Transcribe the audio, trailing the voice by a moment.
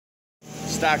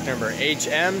stock number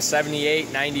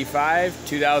Hm7895,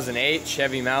 2008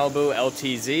 Chevy Malibu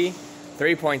Ltz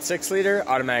 3.6 liter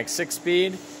automatic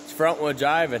 6-speed. It's front wheel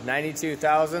drive at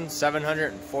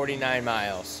 92,749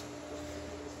 miles.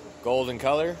 Golden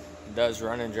color, does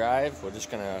run and drive. We're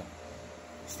just gonna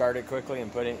start it quickly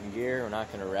and put it in gear. We're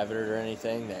not gonna rev it or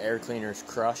anything. The air cleaner's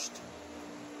crushed.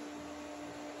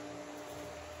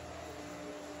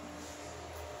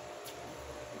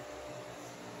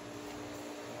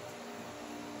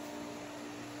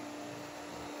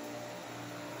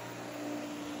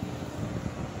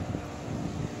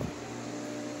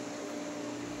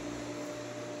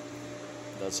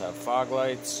 Does have fog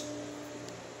lights.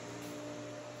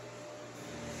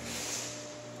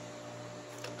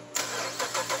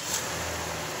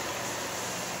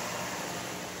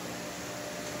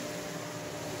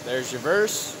 There's your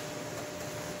reverse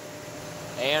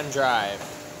and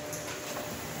drive.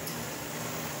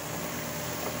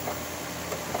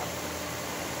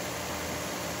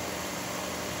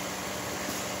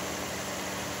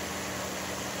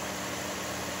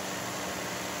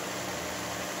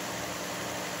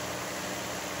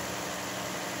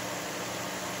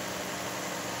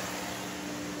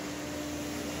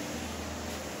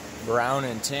 Brown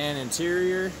and tan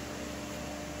interior.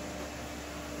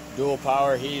 Dual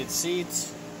power heated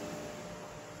seats.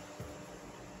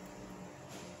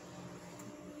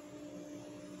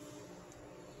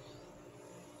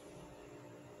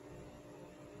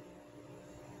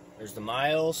 There's the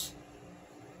miles.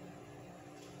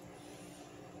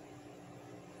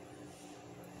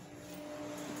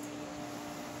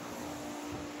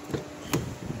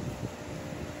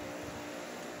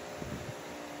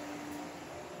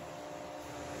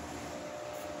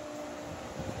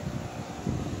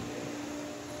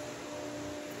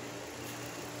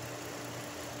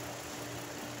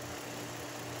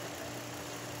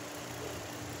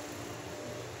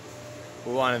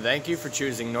 We want to thank you for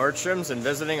choosing Nordstrom's and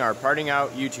visiting our Parting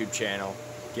Out YouTube channel.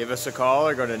 Give us a call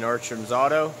or go to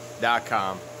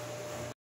nordstromsauto.com.